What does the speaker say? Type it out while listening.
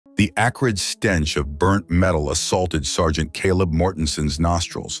The acrid stench of burnt metal assaulted Sergeant Caleb Mortensen's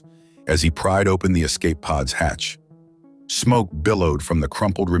nostrils as he pried open the escape pod's hatch. Smoke billowed from the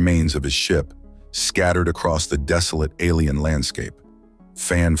crumpled remains of his ship, scattered across the desolate alien landscape.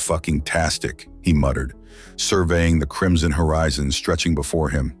 "Fan-fucking-tastic," he muttered, surveying the crimson horizon stretching before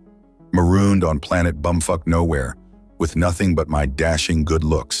him. "Marooned on planet bumfuck nowhere, with nothing but my dashing good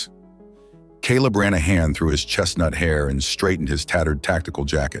looks." Caleb ran a hand through his chestnut hair and straightened his tattered tactical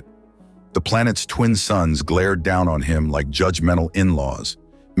jacket. The planet's twin suns glared down on him like judgmental in-laws,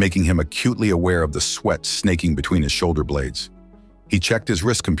 making him acutely aware of the sweat snaking between his shoulder blades. He checked his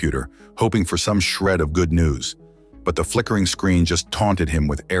wrist computer, hoping for some shred of good news, but the flickering screen just taunted him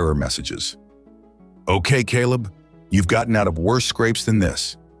with error messages. "Okay, Caleb, you've gotten out of worse scrapes than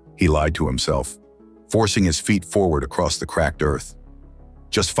this," he lied to himself, forcing his feet forward across the cracked earth.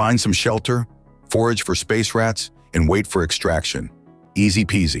 "Just find some shelter, forage for space rats, and wait for extraction. Easy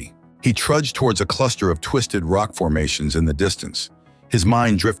peasy." He trudged towards a cluster of twisted rock formations in the distance, his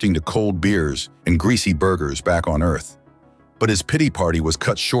mind drifting to cold beers and greasy burgers back on Earth. But his pity party was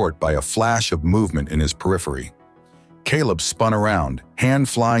cut short by a flash of movement in his periphery. Caleb spun around, hand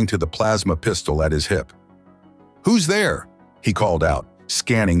flying to the plasma pistol at his hip. "Who's there?" he called out,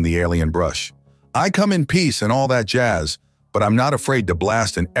 scanning the alien brush. "I come in peace and all that jazz, but I'm not afraid to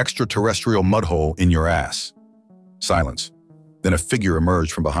blast an extraterrestrial mudhole in your ass." Silence. Then a figure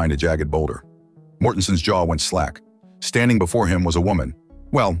emerged from behind a jagged boulder. Mortensen's jaw went slack. Standing before him was a woman.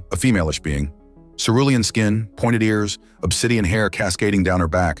 Well, a female-ish being. Cerulean skin, pointed ears, obsidian hair cascading down her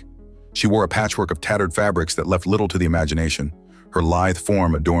back. She wore a patchwork of tattered fabrics that left little to the imagination, her lithe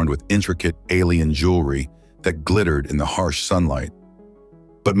form adorned with intricate alien jewelry that glittered in the harsh sunlight.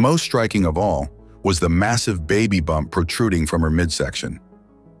 But most striking of all was the massive baby bump protruding from her midsection.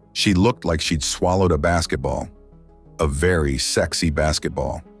 She looked like she'd swallowed a basketball. A very sexy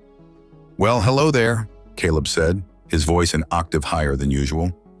basketball. "Well, hello there," Caleb said, his voice an octave higher than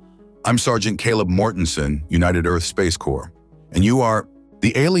usual. "I'm Sergeant Caleb Mortensen, United Earth Space Corps, and you are—"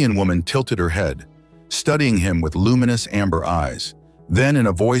 The alien woman tilted her head, studying him with luminous amber eyes. Then, in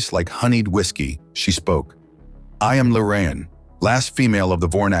a voice like honeyed whiskey, she spoke. "I am Lorraine, last female of the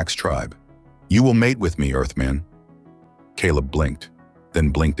Vornax tribe. You will mate with me, Earthman." Caleb blinked, then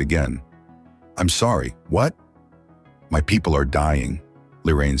blinked again. "I'm sorry, what?" "My people are dying,"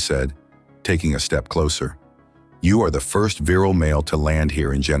 Lorraine said, taking a step closer. "You are the first virile male to land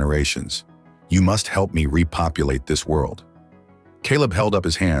here in generations. You must help me repopulate this world." Caleb held up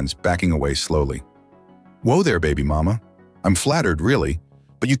his hands, backing away slowly. "Whoa there, baby mama. I'm flattered, really,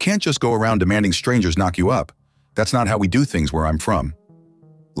 but you can't just go around demanding strangers knock you up. That's not how we do things where I'm from."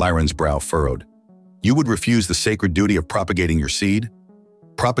 Lyron's brow furrowed. "You would refuse the sacred duty of propagating your seed?"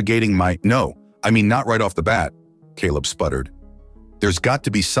 "Propagating my— No, I mean not right off the bat," Caleb sputtered. "There's got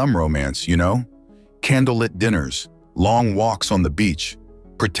to be some romance, you know? Candlelit dinners, long walks on the beach,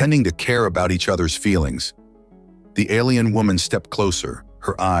 pretending to care about each other's feelings." The alien woman stepped closer,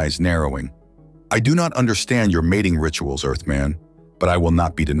 her eyes narrowing. "I do not understand your mating rituals, Earthman, but I will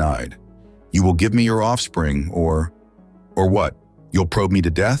not be denied. You will give me your offspring, or what? You'll probe me to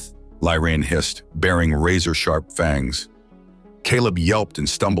death?" Lyrain hissed, baring razor-sharp fangs. Caleb yelped and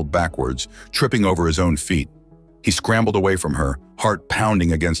stumbled backwards, tripping over his own feet. He scrambled away from her, heart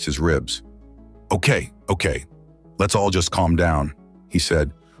pounding against his ribs. Okay, let's all just calm down," he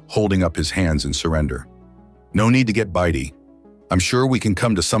said, holding up his hands in surrender. "No need to get bitey. I'm sure we can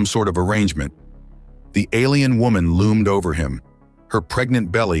come to some sort of arrangement." The alien woman loomed over him, her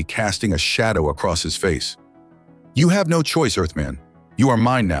pregnant belly casting a shadow across his face. "You have no choice, Earthman. You are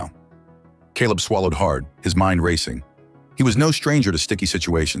mine now." Caleb swallowed hard, his mind racing. He was no stranger to sticky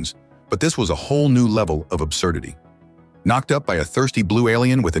situations, but this was a whole new level of absurdity. Knocked up by a thirsty blue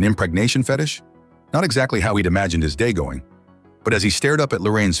alien with an impregnation fetish? Not exactly how he'd imagined his day going. But as he stared up at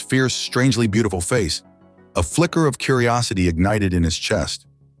Lorraine's fierce, strangely beautiful face, a flicker of curiosity ignited in his chest.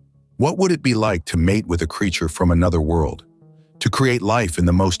 What would it be like to mate with a creature from another world? To create life in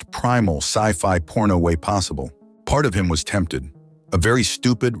the most primal sci-fi porno way possible? Part of him was tempted. A very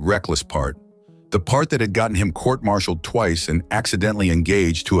stupid, reckless part. The part that had gotten him court-martialed twice and accidentally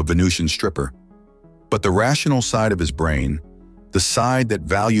engaged to a Venusian stripper. But the rational side of his brain, the side that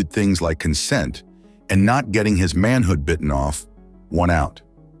valued things like consent and not getting his manhood bitten off, won out.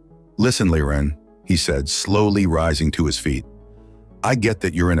 "Listen, Liren," he said, slowly rising to his feet. "I get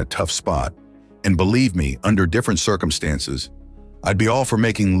that you're in a tough spot, and believe me, under different circumstances, I'd be all for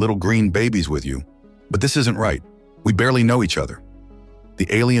making little green babies with you. But this isn't right. We barely know each other." The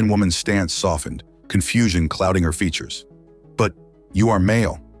alien woman's stance softened, confusion clouding her features. "But you are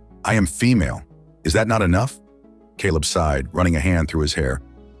male. I am female. Is that not enough?" Caleb sighed, running a hand through his hair.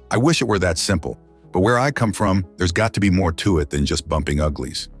 I wish it were that simple, but where I come from, there's got to be more to it than just bumping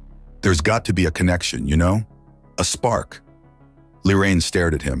uglies. There's got to be a connection, you know? A spark. Lorraine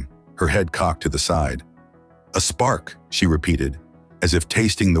stared at him, her head cocked to the side. A spark, she repeated, as if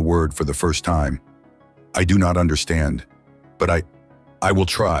tasting the word for the first time. I do not understand, but I will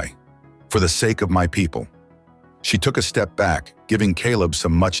try, for the sake of my people. She took a step back, giving Caleb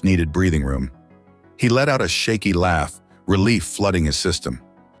some much-needed breathing room. He let out a shaky laugh, relief flooding his system.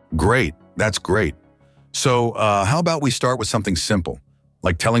 Great, that's great. So, how about we start with something simple,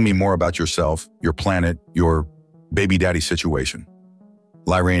 like telling me more about yourself, your planet, your baby daddy situation?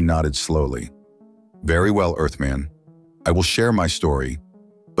 Lorraine nodded slowly. Very well, Earthman. I will share my story,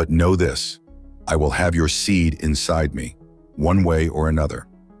 but know this. I will have your seed inside me, one way or another.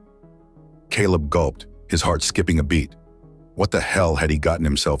 Caleb gulped, his heart skipping a beat. What the hell had he gotten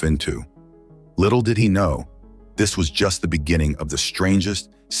himself into? Little did he know, this was just the beginning of the strangest,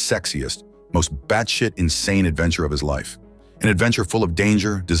 sexiest, most batshit insane adventure of his life. An adventure full of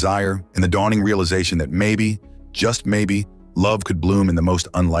danger, desire, and the dawning realization that maybe, just maybe, love could bloom in the most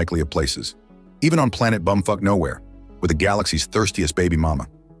unlikely of places. Even on planet bumfuck nowhere, with the galaxy's thirstiest baby mama.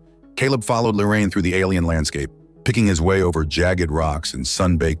 Caleb followed Lorraine through the alien landscape, picking his way over jagged rocks and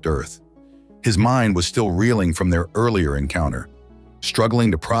sun-baked earth. His mind was still reeling from their earlier encounter,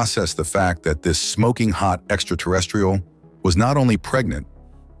 struggling to process the fact that this smoking hot extraterrestrial was not only pregnant,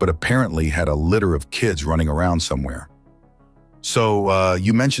 but apparently had a litter of kids running around somewhere. So,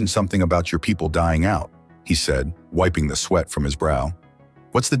 you mentioned something about your people dying out, he said, wiping the sweat from his brow.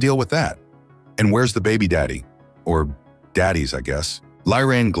 What's the deal with that? And where's the baby daddy? Or daddies, I guess.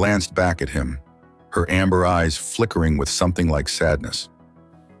 Lorraine glanced back at him, her amber eyes flickering with something like sadness.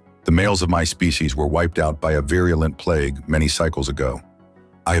 The males of my species were wiped out by a virulent plague many cycles ago.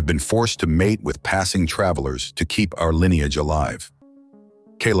 I have been forced to mate with passing travelers to keep our lineage alive.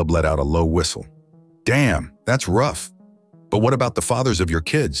 Caleb let out a low whistle. Damn, that's rough. But what about the fathers of your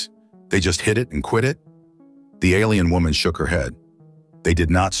kids? They just hit it and quit it? The alien woman shook her head. They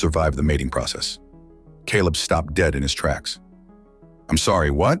did not survive the mating process. Caleb stopped dead in his tracks. I'm sorry,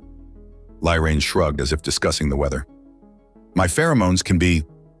 what? Lorraine shrugged as if discussing the weather. My pheromones can be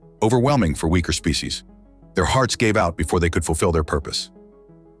overwhelming for weaker species. Their hearts gave out before they could fulfill their purpose.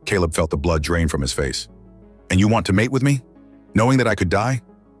 Caleb felt the blood drain from his face. And you want to mate with me? Knowing that I could die?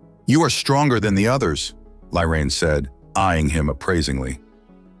 You are stronger than the others, Lorraine said, eyeing him appraisingly.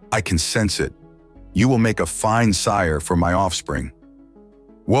 I can sense it. You will make a fine sire for my offspring.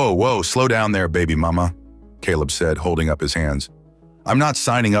 Whoa, slow down there, baby mama, Caleb said, holding up his hands. I'm not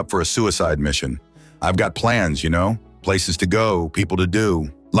signing up for a suicide mission. I've got plans, you know, places to go, people to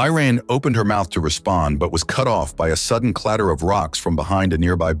do. Lorraine opened her mouth to respond, but was cut off by a sudden clatter of rocks from behind a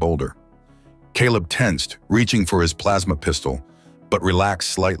nearby boulder. Caleb tensed, reaching for his plasma pistol, but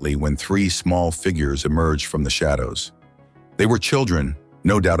relaxed slightly when three small figures emerged from the shadows. They were children,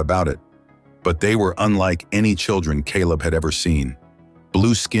 no doubt about it, but they were unlike any children Caleb had ever seen.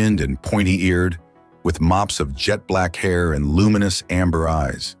 Blue-skinned and pointy-eared, with mops of jet-black hair and luminous amber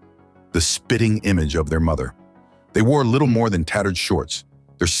eyes. The spitting image of their mother. They wore little more than tattered shorts,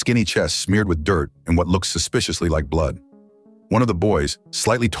 their skinny chests smeared with dirt and what looked suspiciously like blood. One of the boys,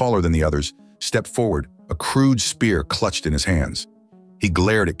 slightly taller than the others, stepped forward, a crude spear clutched in his hands. He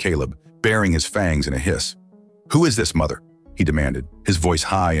glared at Caleb, baring his fangs in a hiss. Who is this, mother? He demanded, his voice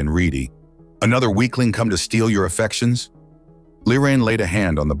high and reedy. Another weakling come to steal your affections? Lorraine laid a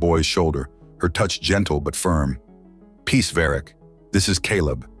hand on the boy's shoulder, her touch gentle but firm. Peace, Varric. This is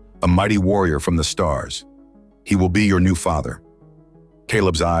Caleb, a mighty warrior from the stars. He will be your new father.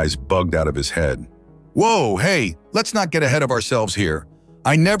 Caleb's eyes bugged out of his head. Whoa, hey, let's not get ahead of ourselves here.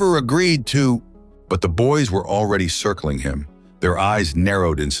 I never agreed to… But the boys were already circling him, their eyes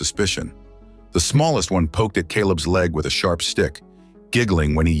narrowed in suspicion. The smallest one poked at Caleb's leg with a sharp stick,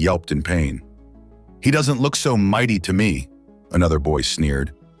 giggling when he yelped in pain. He doesn't look so mighty to me, another boy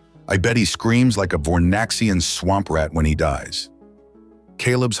sneered. I bet he screams like a Vornaxian swamp rat when he dies.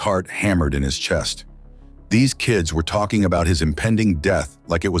 Caleb's heart hammered in his chest. These kids were talking about his impending death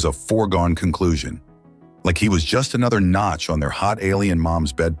like it was a foregone conclusion. Like he was just another notch on their hot alien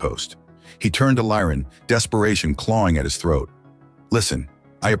mom's bedpost. He turned to Lyron, desperation clawing at his throat. Listen,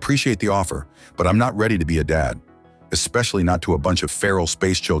 I appreciate the offer, but I'm not ready to be a dad. Especially not to a bunch of feral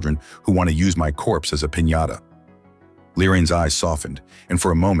space children who want to use my corpse as a piñata. Lyrain's eyes softened, and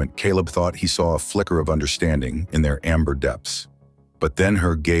for a moment Caleb thought he saw a flicker of understanding in their amber depths. But then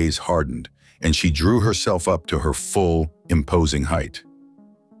her gaze hardened, and she drew herself up to her full, imposing height.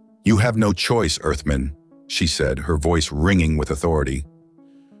 You have no choice, Earthman, she said, her voice ringing with authority.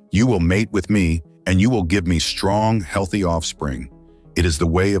 You will mate with me, and you will give me strong, healthy offspring. It is the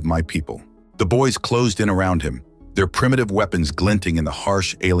way of my people. The boys closed in around him, their primitive weapons glinting in the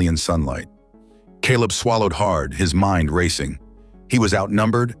harsh alien sunlight. Caleb swallowed hard, his mind racing. He was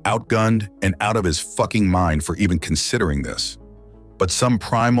outnumbered, outgunned, and out of his fucking mind for even considering this. But some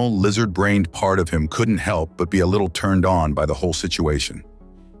primal, lizard-brained part of him couldn't help but be a little turned on by the whole situation.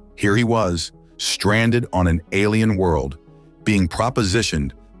 Here he was, stranded on an alien world, being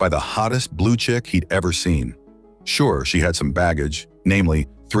propositioned by the hottest blue chick he'd ever seen. Sure, she had some baggage, namely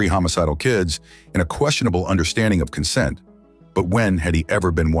 3 homicidal kids and a questionable understanding of consent, but when had he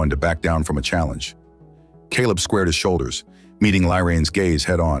ever been one to back down from a challenge? Caleb squared his shoulders, meeting Lyraine's gaze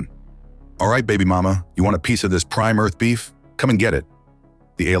head-on. "All right, baby mama, you want a piece of this prime Earth beef? Come and get it."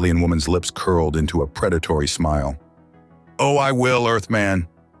 The alien woman's lips curled into a predatory smile. "Oh, I will, Earthman.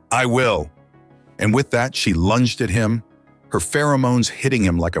 I will." And with that, she lunged at him, her pheromones hitting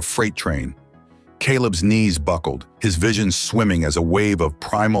him like a freight train. Caleb's knees buckled, his vision swimming as a wave of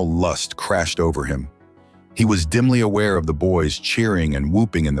primal lust crashed over him. He was dimly aware of the boys cheering and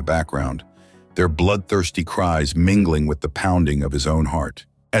whooping in the background, their bloodthirsty cries mingling with the pounding of his own heart.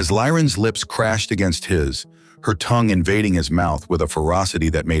 As Lyraine's lips crashed against his, her tongue invading his mouth with a ferocity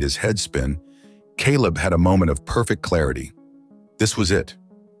that made his head spin, Caleb had a moment of perfect clarity. This was it.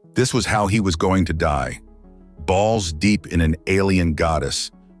 This was how he was going to die. Balls deep in an alien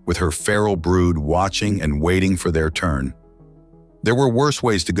goddess, with her feral brood watching and waiting for their turn. There were worse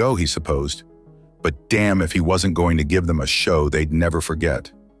ways to go, he supposed, but damn if he wasn't going to give them a show they'd never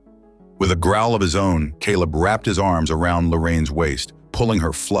forget. With a growl of his own, Caleb wrapped his arms around Lorraine's waist, pulling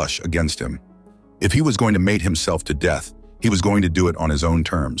her flush against him. If he was going to mate himself to death, he was going to do it on his own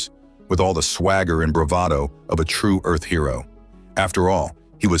terms, with all the swagger and bravado of a true Earth hero. After all,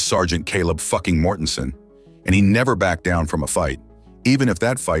 he was Sergeant Caleb fucking Mortensen, and he never backed down from a fight, even if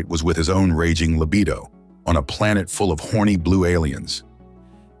that fight was with his own raging libido, on a planet full of horny blue aliens.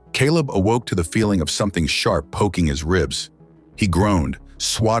 Caleb awoke to the feeling of something sharp poking his ribs. He groaned,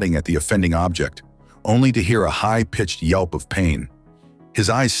 swatting at the offending object, only to hear a high-pitched yelp of pain.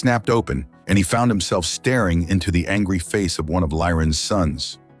 His eyes snapped open, and he found himself staring into the angry face of one of Lyraine's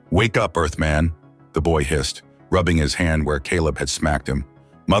sons. "Wake up, Earthman," the boy hissed, rubbing his hand where Caleb had smacked him.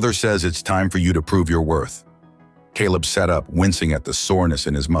 "Mother says it's time for you to prove your worth." Caleb sat up, wincing at the soreness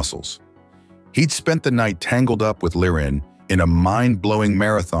in his muscles. He'd spent the night tangled up with Lyraine in a mind-blowing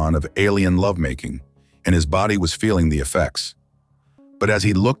marathon of alien lovemaking, and his body was feeling the effects. But as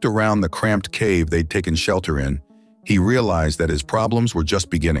he looked around the cramped cave they'd taken shelter in, he realized that his problems were just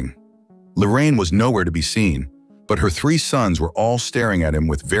beginning. Lyrraine was nowhere to be seen, but her 3 sons were all staring at him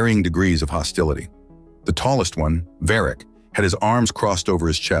with varying degrees of hostility. The tallest one, Varric, had his arms crossed over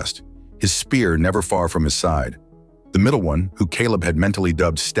his chest, his spear never far from his side. The middle one, who Caleb had mentally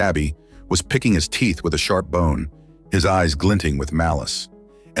dubbed Stabby, was picking his teeth with a sharp bone, his eyes glinting with malice.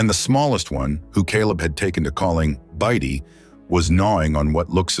 And the smallest one, who Caleb had taken to calling Bitey, was gnawing on what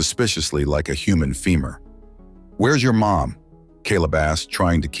looked suspiciously like a human femur. "Where's your mom?" Caleb asked,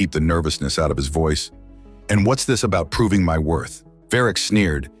 trying to keep the nervousness out of his voice. "And what's this about proving my worth?" Varric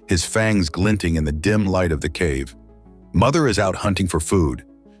sneered, his fangs glinting in the dim light of the cave. "Mother is out hunting for food.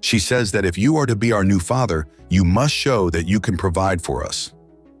 She says that if you are to be our new father, you must show that you can provide for us."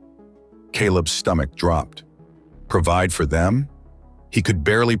 Caleb's stomach dropped. Provide for them? He could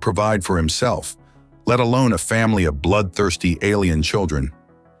barely provide for himself, let alone a family of bloodthirsty alien children.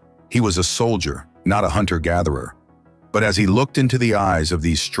 He was a soldier, not a hunter-gatherer. But as he looked into the eyes of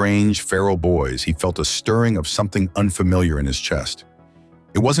these strange, feral boys, he felt a stirring of something unfamiliar in his chest.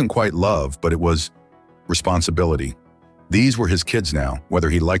 It wasn't quite love, but it was responsibility. These were his kids now, whether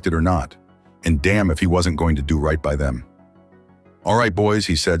he liked it or not, and damn if he wasn't going to do right by them. "All right, boys,"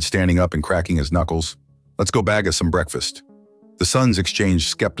 he said, standing up and cracking his knuckles. "Let's go bag us some breakfast." The sons exchanged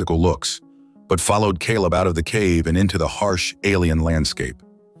skeptical looks, but followed Caleb out of the cave and into the harsh alien landscape.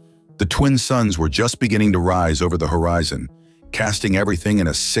 The twin suns were just beginning to rise over the horizon, casting everything in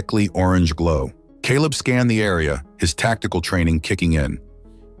a sickly orange glow. Caleb scanned the area, his tactical training kicking in.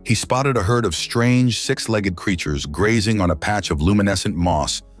 He spotted a herd of strange, 6-legged creatures grazing on a patch of luminescent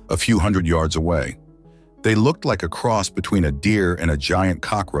moss a few hundred yards away. They looked like a cross between a deer and a giant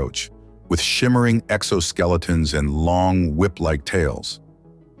cockroach, with shimmering exoskeletons and long, whip-like tails.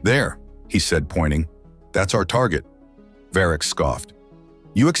 "There," he said, pointing. "That's our target." Varric scoffed.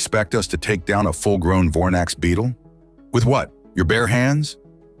 "You expect us to take down a full-grown Vornax beetle? With what, your bare hands?"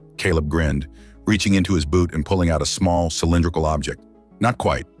 Caleb grinned, reaching into his boot and pulling out a small, cylindrical object. "Not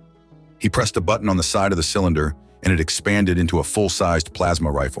quite." He pressed a button on the side of the cylinder, and it expanded into a full-sized plasma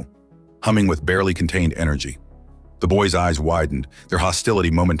rifle, humming with barely contained energy. The boys' eyes widened, their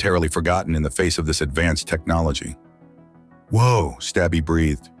hostility momentarily forgotten in the face of this advanced technology. Whoa, Stabby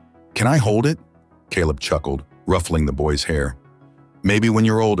breathed. Can I hold it? Caleb chuckled, ruffling the boy's hair. Maybe when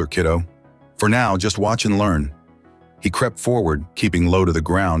you're older, kiddo. For now, just watch and learn. He crept forward, keeping low to the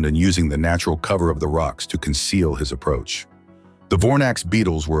ground and using the natural cover of the rocks to conceal his approach. The Vornax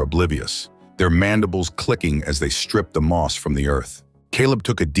beetles were oblivious, their mandibles clicking as they stripped the moss from the earth. Caleb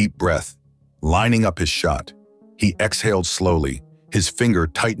took a deep breath, lining up his shot. He exhaled slowly, his finger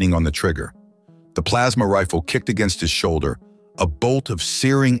tightening on the trigger. The plasma rifle kicked against his shoulder, a bolt of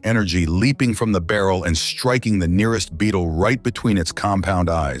searing energy leaping from the barrel and striking the nearest beetle right between its compound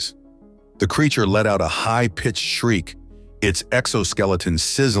eyes. The creature let out a high-pitched shriek, its exoskeleton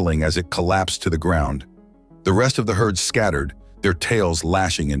sizzling as it collapsed to the ground. The rest of the herd scattered, their tails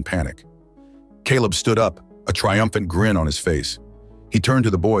lashing in panic. Caleb stood up, a triumphant grin on his face. He turned to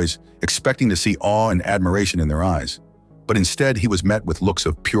the boys, expecting to see awe and admiration in their eyes, but instead he was met with looks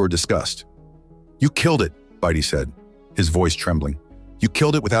of pure disgust. "You killed it," Bitey said, his voice trembling. "You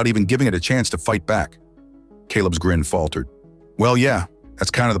killed it without even giving it a chance to fight back." Caleb's grin faltered. "Well, yeah,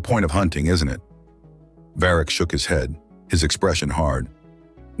 that's kind of the point of hunting, isn't it?" Varric shook his head, his expression hard.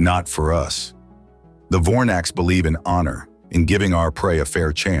 "Not for us. The Vornax believe in honor, in giving our prey a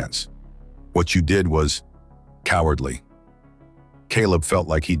fair chance. What you did was cowardly." Caleb felt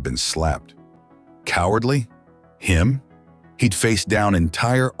like he'd been slapped. Cowardly? Him? He'd faced down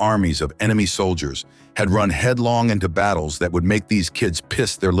entire armies of enemy soldiers, had run headlong into battles that would make these kids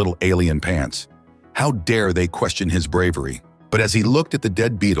piss their little alien pants. How dare they question his bravery? But as he looked at the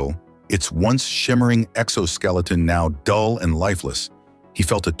dead beetle, its once shimmering exoskeleton now dull and lifeless, he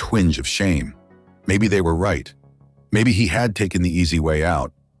felt a twinge of shame. Maybe they were right. Maybe he had taken the easy way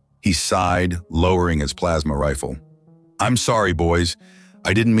out. He sighed, lowering his plasma rifle. "I'm sorry, boys.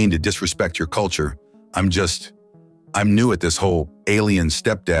 I didn't mean to disrespect your culture. I'm new at this whole alien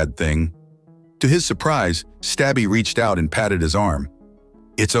stepdad thing." To his surprise, Stabby reached out and patted his arm.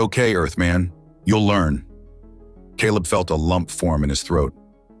 "It's okay, Earthman. You'll learn." Caleb felt a lump form in his throat.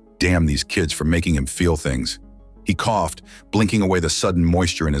 Damn these kids for making him feel things. He coughed, blinking away the sudden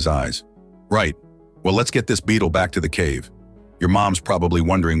moisture in his eyes. "Right. Well, let's get this beetle back to the cave. Your mom's probably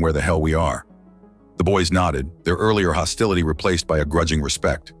wondering where the hell we are." The boys nodded, their earlier hostility replaced by a grudging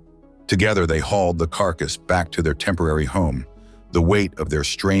respect. Together, they hauled the carcass back to their temporary home, the weight of their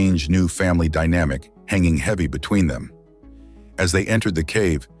strange new family dynamic hanging heavy between them. As they entered the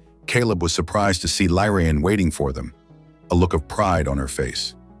cave, Caleb was surprised to see Lyraean waiting for them, a look of pride on her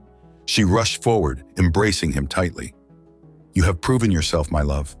face. She rushed forward, embracing him tightly. "You have proven yourself, my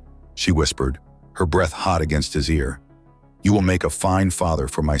love," she whispered, her breath hot against his ear. "You will make a fine father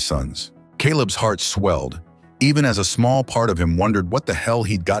for my sons." Caleb's heart swelled, even as a small part of him wondered what the hell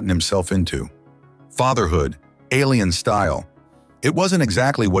he'd gotten himself into. Fatherhood, alien style. It wasn't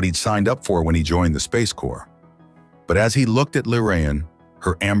exactly what he'd signed up for when he joined the Space Corps. But as he looked at Lyraean,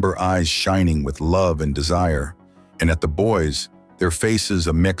 her amber eyes shining with love and desire, and at the boys, their faces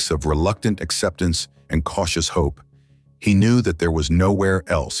a mix of reluctant acceptance and cautious hope, he knew that there was nowhere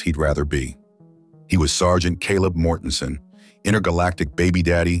else he'd rather be. He was Sergeant Caleb Mortensen, intergalactic baby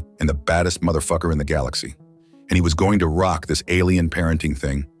daddy and the baddest motherfucker in the galaxy. And he was going to rock this alien parenting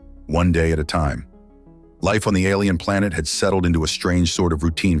thing, one day at a time. Life on the alien planet had settled into a strange sort of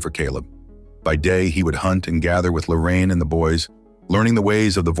routine for Caleb. By day, he would hunt and gather with Lorraine and the boys, learning the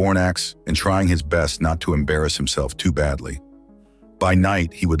ways of the Vornax and trying his best not to embarrass himself too badly. By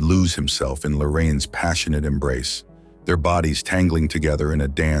night, he would lose himself in Lorraine's passionate embrace, their bodies tangling together in a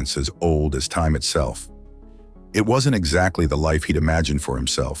dance as old as time itself. It wasn't exactly the life he'd imagined for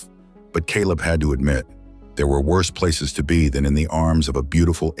himself, but Caleb had to admit, there were worse places to be than in the arms of a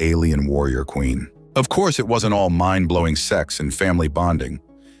beautiful alien warrior queen. Of course, it wasn't all mind-blowing sex and family bonding.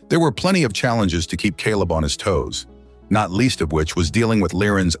 There were plenty of challenges to keep Caleb on his toes, not least of which was dealing with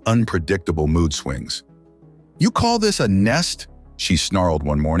Lyran's unpredictable mood swings. "You call this a nest?" she snarled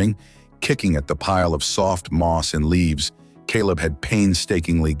one morning, kicking at the pile of soft moss and leaves Caleb had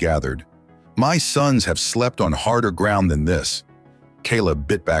painstakingly gathered. "My sons have slept on harder ground than this." Caleb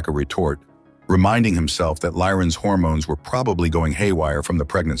bit back a retort, reminding himself that Lyran's hormones were probably going haywire from the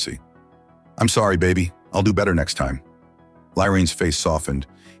pregnancy. "I'm sorry, baby. I'll do better next time." Lyrane's face softened,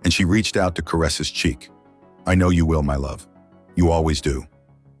 and she reached out to caress his cheek. "I know you will, my love. You always do."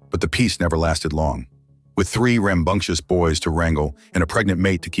 But the peace never lasted long. With 3 rambunctious boys to wrangle and a pregnant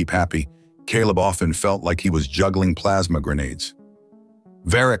mate to keep happy, Caleb often felt like he was juggling plasma grenades.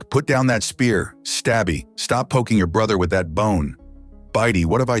 "Varric, put down that spear. Stabby, stop poking your brother with that bone. Bitey,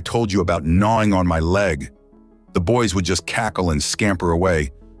 what have I told you about gnawing on my leg?" The boys would just cackle and scamper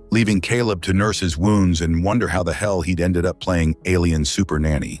away, leaving Caleb to nurse his wounds and wonder how the hell he'd ended up playing alien super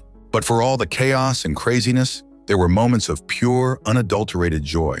nanny. But for all the chaos and craziness, There were moments of pure, unadulterated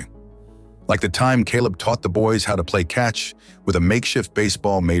joy. Like the time Caleb taught the boys how to play catch with a makeshift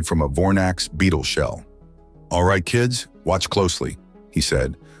baseball made from a Vornax beetle shell. "All right, kids, watch closely," he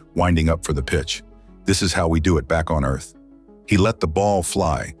said, winding up for the pitch. "This is how we do it back on Earth." He let the ball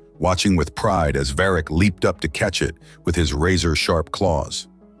fly, watching with pride as Varric leaped up to catch it with his razor-sharp claws.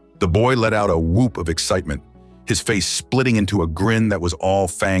 The boy let out a whoop of excitement, his face splitting into a grin that was all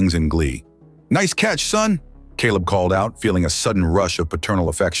fangs and glee. "Nice catch, son," Caleb called out, feeling a sudden rush of paternal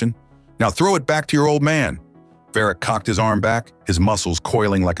affection. "Now throw it back to your old man." Varric cocked his arm back, his muscles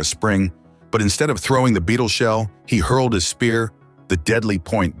coiling like a spring, but instead of throwing the beetle shell, he hurled his spear, the deadly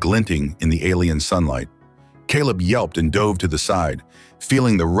point glinting in the alien sunlight. Caleb yelped and dove to the side,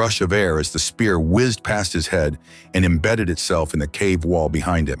 feeling the rush of air as the spear whizzed past his head and embedded itself in the cave wall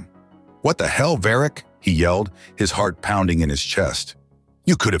behind him. "What the hell, Varric?" he yelled, his heart pounding in his chest.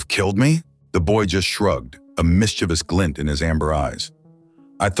 "You could have killed me?" The boy just shrugged, a mischievous glint in his amber eyes.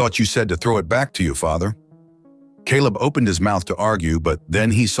 "I thought you said to throw it back to you, father." Caleb opened his mouth to argue, but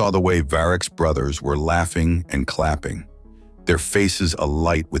then he saw the way Varric's brothers were laughing and clapping, their faces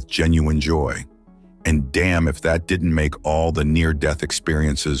alight with genuine joy. And damn if that didn't make all the near-death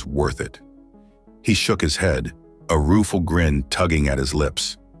experiences worth it. He shook his head, a rueful grin tugging at his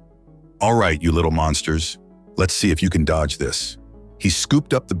lips. "All right, you little monsters, let's see if you can dodge this." He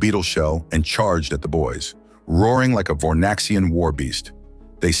scooped up the beetle shell and charged at the boys, roaring like a Vornaxian war beast.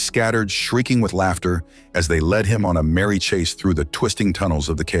 They scattered, shrieking with laughter as they led him on a merry chase through the twisting tunnels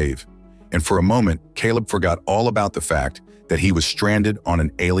of the cave. And for a moment, Caleb forgot all about the fact that he was stranded on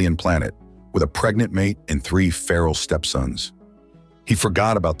an alien planet with a pregnant mate and 3 feral stepsons. He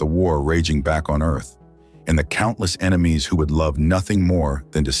forgot about the war raging back on Earth and the countless enemies who would love nothing more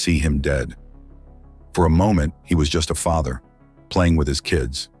than to see him dead. For a moment, he was just a father, playing with his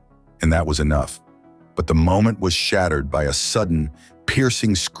kids, and that was enough. But the moment was shattered by a sudden,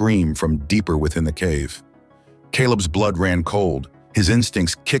 piercing scream from deeper within the cave. Caleb's blood ran cold, his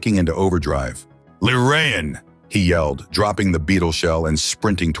instincts kicking into overdrive. "Liraean!" he yelled, dropping the beetle shell and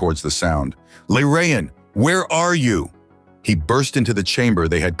sprinting towards the sound. "Liraean, where are you?" He burst into the chamber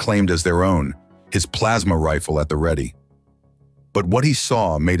they had claimed as their own, his plasma rifle at the ready. But what he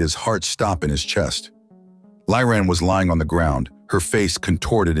saw made his heart stop in his chest. Liraean was lying on the ground, her face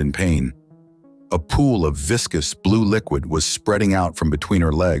contorted in pain. A pool of viscous blue liquid was spreading out from between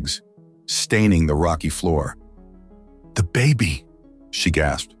her legs, staining the rocky floor. "The baby," she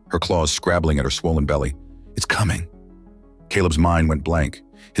gasped, her claws scrabbling at her swollen belly. "It's coming." Caleb's mind went blank,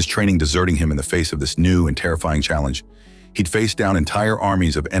 his training deserting him in the face of this new and terrifying challenge. He'd faced down entire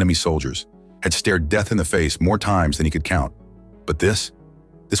armies of enemy soldiers, had stared death in the face more times than he could count. But this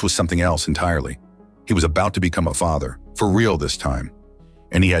was something else entirely. He was about to become a father, for real this time,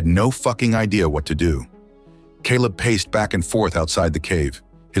 and he had no fucking idea what to do. Caleb paced back and forth outside the cave,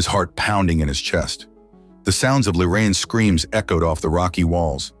 his heart pounding in his chest. The sounds of Liraean's screams echoed off the rocky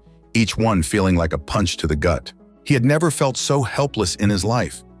walls, each one feeling like a punch to the gut. He had never felt so helpless in his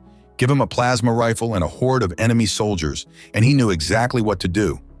life. Give him a plasma rifle and a horde of enemy soldiers, and he knew exactly what to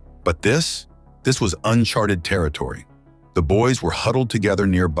do. But this was uncharted territory. The boys were huddled together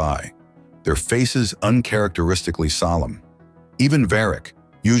nearby, their faces uncharacteristically solemn. Even Varric,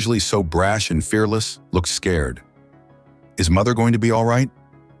 usually so brash and fearless, looked scared. "Is Mother going to be all right?"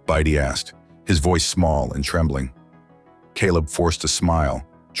 Bitey asked, his voice small and trembling. Caleb forced a smile,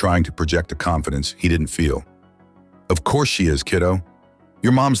 trying to project a confidence he didn't feel. "Of course she is, kiddo.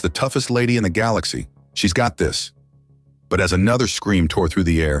 Your mom's the toughest lady in the galaxy. She's got this." But as another scream tore through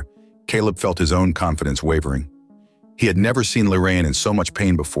the air, Caleb felt his own confidence wavering. He had never seen Liraean in so much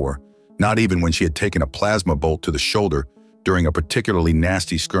pain before, not even when she had taken a plasma bolt to the shoulder during a particularly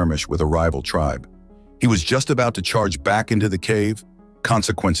nasty skirmish with a rival tribe. He was just about to charge back into the cave,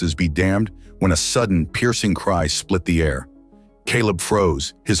 consequences be damned, when a sudden, piercing cry split the air. Caleb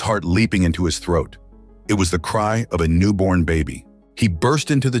froze, his heart leaping into his throat. It was the cry of a newborn baby. He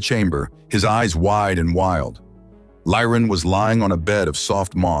burst into the chamber, his eyes wide and wild. Liraean was lying on a bed of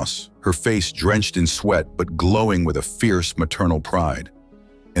soft moss, her face drenched in sweat but glowing with a fierce maternal pride.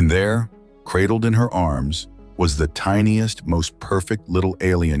 And there, cradled in her arms, was the tiniest, most perfect little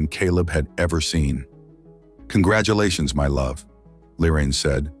alien Caleb had ever seen. "Congratulations, my love," Liraean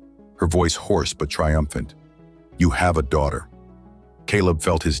said, her voice hoarse but triumphant. "You have a daughter." Caleb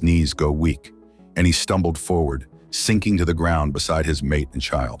felt his knees go weak, and he stumbled forward, sinking to the ground beside his mate and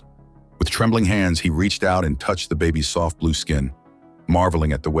child. With trembling hands, he reached out and touched the baby's soft blue skin,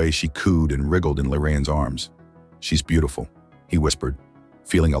 marveling at the way she cooed and wriggled in Liraean's arms. "She's beautiful," he whispered,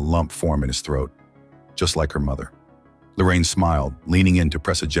 feeling a lump form in his throat, just like her mother. Liraean smiled, leaning in to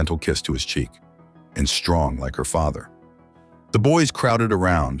press a gentle kiss to his cheek. and strong like her father. The boys crowded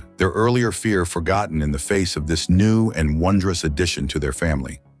around, their earlier fear forgotten in the face of this new and wondrous addition to their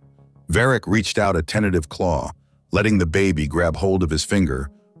family. Varric reached out a tentative claw, letting the baby grab hold of his finger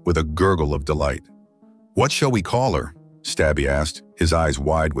with a gurgle of delight. "What shall we call her?" Stabby asked, his eyes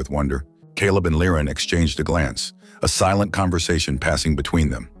wide with wonder. Caleb and Liren exchanged a glance, a silent conversation passing between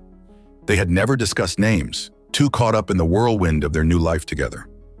them. They had never discussed names, too caught up in the whirlwind of their new life together.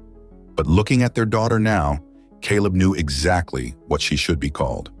 But looking at their daughter now, Caleb knew exactly what she should be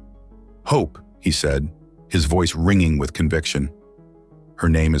called. "Hope," he said, his voice ringing with conviction. "Her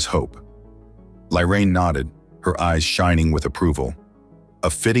name is Hope." Liren nodded, her eyes shining with approval. A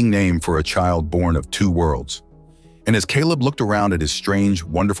fitting name for a child born of two worlds. And as Caleb looked around at his strange,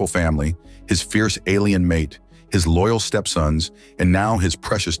 wonderful family, his fierce alien mate, his loyal stepsons, and now his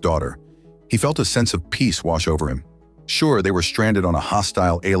precious daughter, he felt a sense of peace wash over him. Sure, they were stranded on a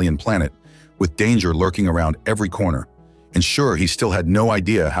hostile alien planet, with danger lurking around every corner. And sure, he still had no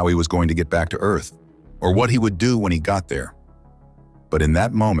idea how he was going to get back to Earth, or what he would do when he got there. But in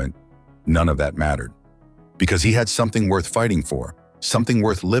that moment, none of that mattered. Because he had something worth fighting for, something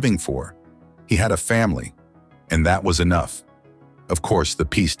worth living for. He had a family, and that was enough. Of course, the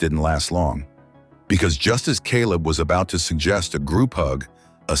peace didn't last long. Because just as Caleb was about to suggest a group hug,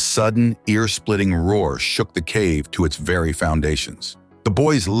 a sudden, ear-splitting roar shook the cave to its very foundations. The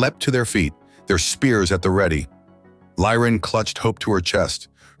boys leapt to their feet, their spears at the ready. Liren clutched Hope to her chest,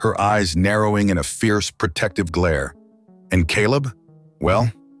 her eyes narrowing in a fierce, protective glare. And Caleb?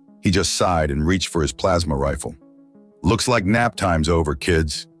 Well, he just sighed and reached for his plasma rifle. "Looks like nap time's over,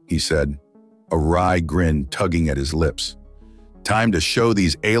 kids," he said, a wry grin tugging at his lips. "Time to show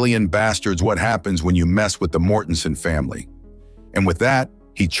these alien bastards what happens when you mess with the Mortensen family." And with that,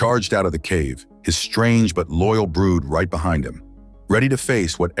 he charged out of the cave, his strange but loyal brood right behind him, ready to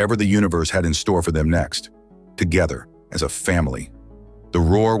face whatever the universe had in store for them next, together as a family. The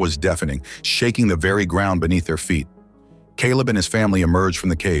roar was deafening, shaking the very ground beneath their feet. Caleb and his family emerged from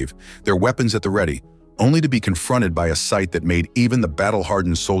the cave, their weapons at the ready, only to be confronted by a sight that made even the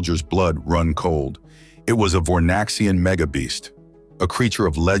battle-hardened soldier's blood run cold. It was a Vornaxian megabeast, a creature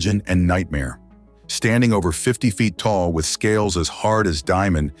of legend and nightmare. Standing over 50 feet tall with scales as hard as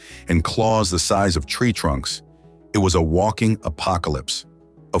diamond and claws the size of tree trunks, it was a walking apocalypse,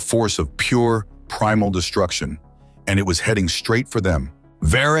 a force of pure, primal destruction, and it was heading straight for them.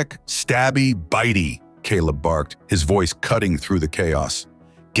 "Varric, Stabby, Bitey," Caleb barked, his voice cutting through the chaos.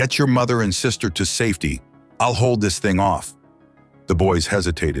 "Get your mother and sister to safety. I'll hold this thing off." The boys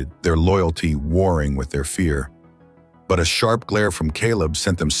hesitated, their loyalty warring with their fear. But a sharp glare from Caleb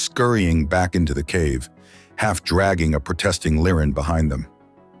sent them scurrying back into the cave, half dragging a protesting Liren behind them.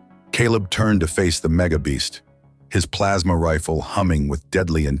 Caleb turned to face the megabeast, his plasma rifle humming with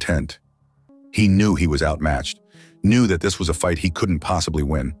deadly intent. He knew he was outmatched, knew that this was a fight he couldn't possibly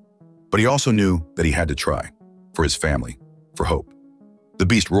win. But he also knew that he had to try, for his family, for Hope. The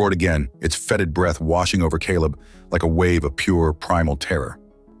beast roared again, its fetid breath washing over Caleb like a wave of pure, primal terror.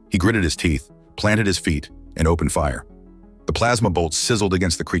 He gritted his teeth, planted his feet, and opened fire. The plasma bolts sizzled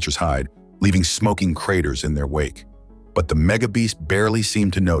against the creature's hide, leaving smoking craters in their wake. But the megabeast barely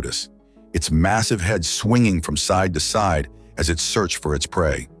seemed to notice, its massive head swinging from side to side as it searched for its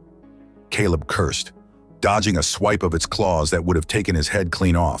prey. Caleb cursed, dodging a swipe of its claws that would have taken his head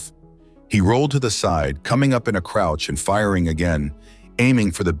clean off. He rolled to the side, coming up in a crouch and firing again,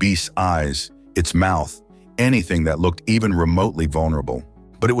 aiming for the beast's eyes, its mouth, anything that looked even remotely vulnerable.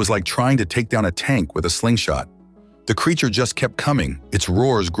 But it was like trying to take down a tank with a slingshot. The creature just kept coming, its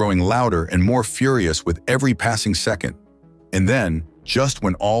roars growing louder and more furious with every passing second. And then, just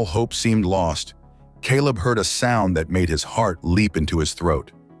when all hope seemed lost, Caleb heard a sound that made his heart leap into his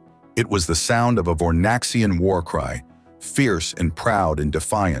throat. It was the sound of a Vornaxian war cry, fierce and proud and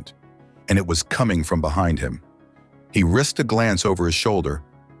defiant, and it was coming from behind him. He risked a glance over his shoulder,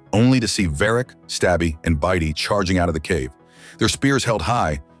 only to see Varric, Stabby, and Bitey charging out of the cave, their spears held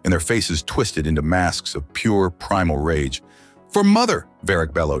high and their faces twisted into masks of pure primal rage. "For Mother!"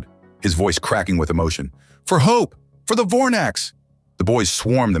 Varric bellowed, his voice cracking with emotion. "For Hope! For the Vornax!" The boys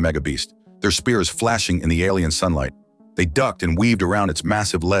swarmed the megabeast, their spears flashing in the alien sunlight. They ducked and weaved around its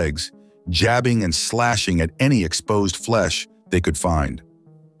massive legs, jabbing and slashing at any exposed flesh they could find.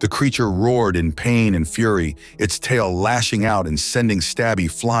 The creature roared in pain and fury, its tail lashing out and sending Stabby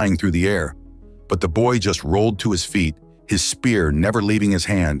flying through the air. But the boy just rolled to his feet, his spear never leaving his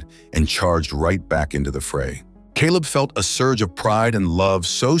hand, and charged right back into the fray. Caleb felt a surge of pride and love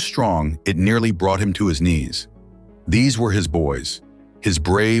so strong it nearly brought him to his knees. These were his boys, his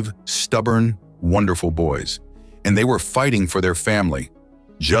brave, stubborn, wonderful boys, and they were fighting for their family,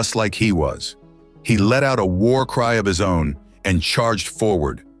 just like he was. He let out a war cry of his own and charged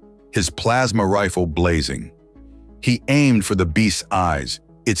forward, his plasma rifle blazing. He aimed for the beast's eyes,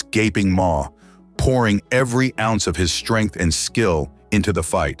 its gaping maw, pouring every ounce of his strength and skill into the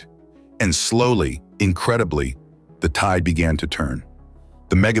fight. And slowly, incredibly, the tide began to turn.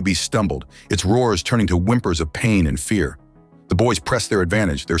 The megabeast stumbled, its roars turning to whimpers of pain and fear. The boys pressed their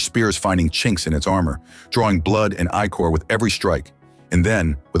advantage, their spears finding chinks in its armor, drawing blood and ichor with every strike. And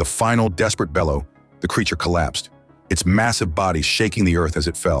then, with a final desperate bellow, the creature collapsed, its massive body shaking the earth as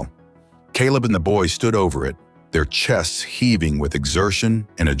it fell. Caleb and the boys stood over it, their chests heaving with exertion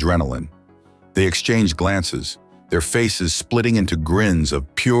and adrenaline. They exchanged glances, their faces splitting into grins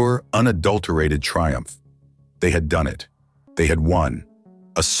of pure, unadulterated triumph. They had done it. They had won.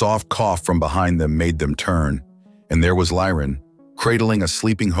 A soft cough from behind them made them turn, and there was Lyran, cradling a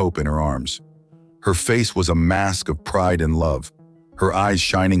sleeping hope in her arms. Her face was a mask of pride and love, her eyes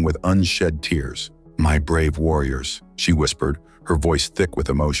shining with unshed tears. "My brave warriors," she whispered, her voice thick with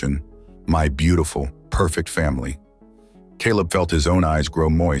emotion. "My beautiful, perfect family." Caleb felt his own eyes grow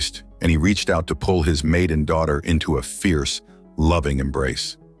moist, and he reached out to pull his maiden daughter into a fierce, loving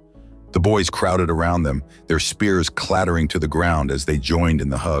embrace. The boys crowded around them, their spears clattering to the ground as they joined in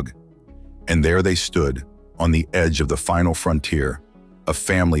the hug. And there they stood, on the edge of the final frontier, a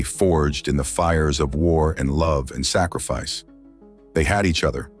family forged in the fires of war and love and sacrifice. They had each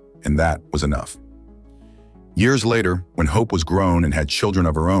other, and that was enough. Years later, when Hope was grown and had children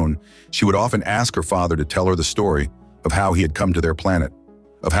of her own, she would often ask her father to tell her the story of how he had come to their planet,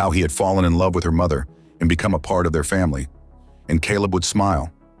 of how he had fallen in love with her mother and become a part of their family. And Caleb would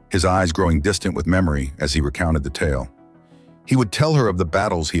smile, his eyes growing distant with memory as he recounted the tale. He would tell her of the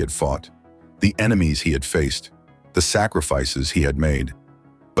battles he had fought, the enemies he had faced, the sacrifices he had made.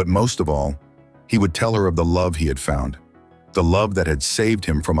 But most of all, he would tell her of the love he had found, the love that had saved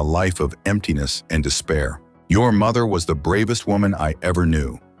him from a life of emptiness and despair. "Your mother was the bravest woman I ever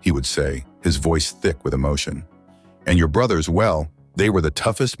knew," he would say, his voice thick with emotion. "And your brothers, well, they were the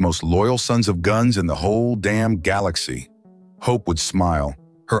toughest, most loyal sons of guns in the whole damn galaxy." Hope would smile,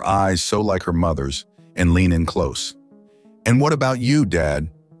 her eyes so like her mother's, and lean in close. "And what about you, Dad?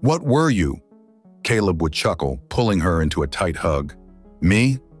 What were you?" Caleb would chuckle, pulling her into a tight hug.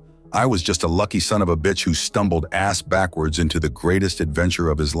 "Me? I was just a lucky son of a bitch who stumbled ass backwards into the greatest adventure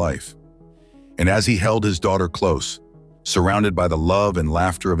of his life." And as he held his daughter close, surrounded by the love and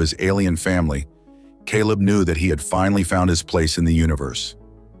laughter of his alien family, Caleb knew that he had finally found his place in the universe.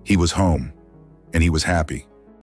 He was home, and he was happy.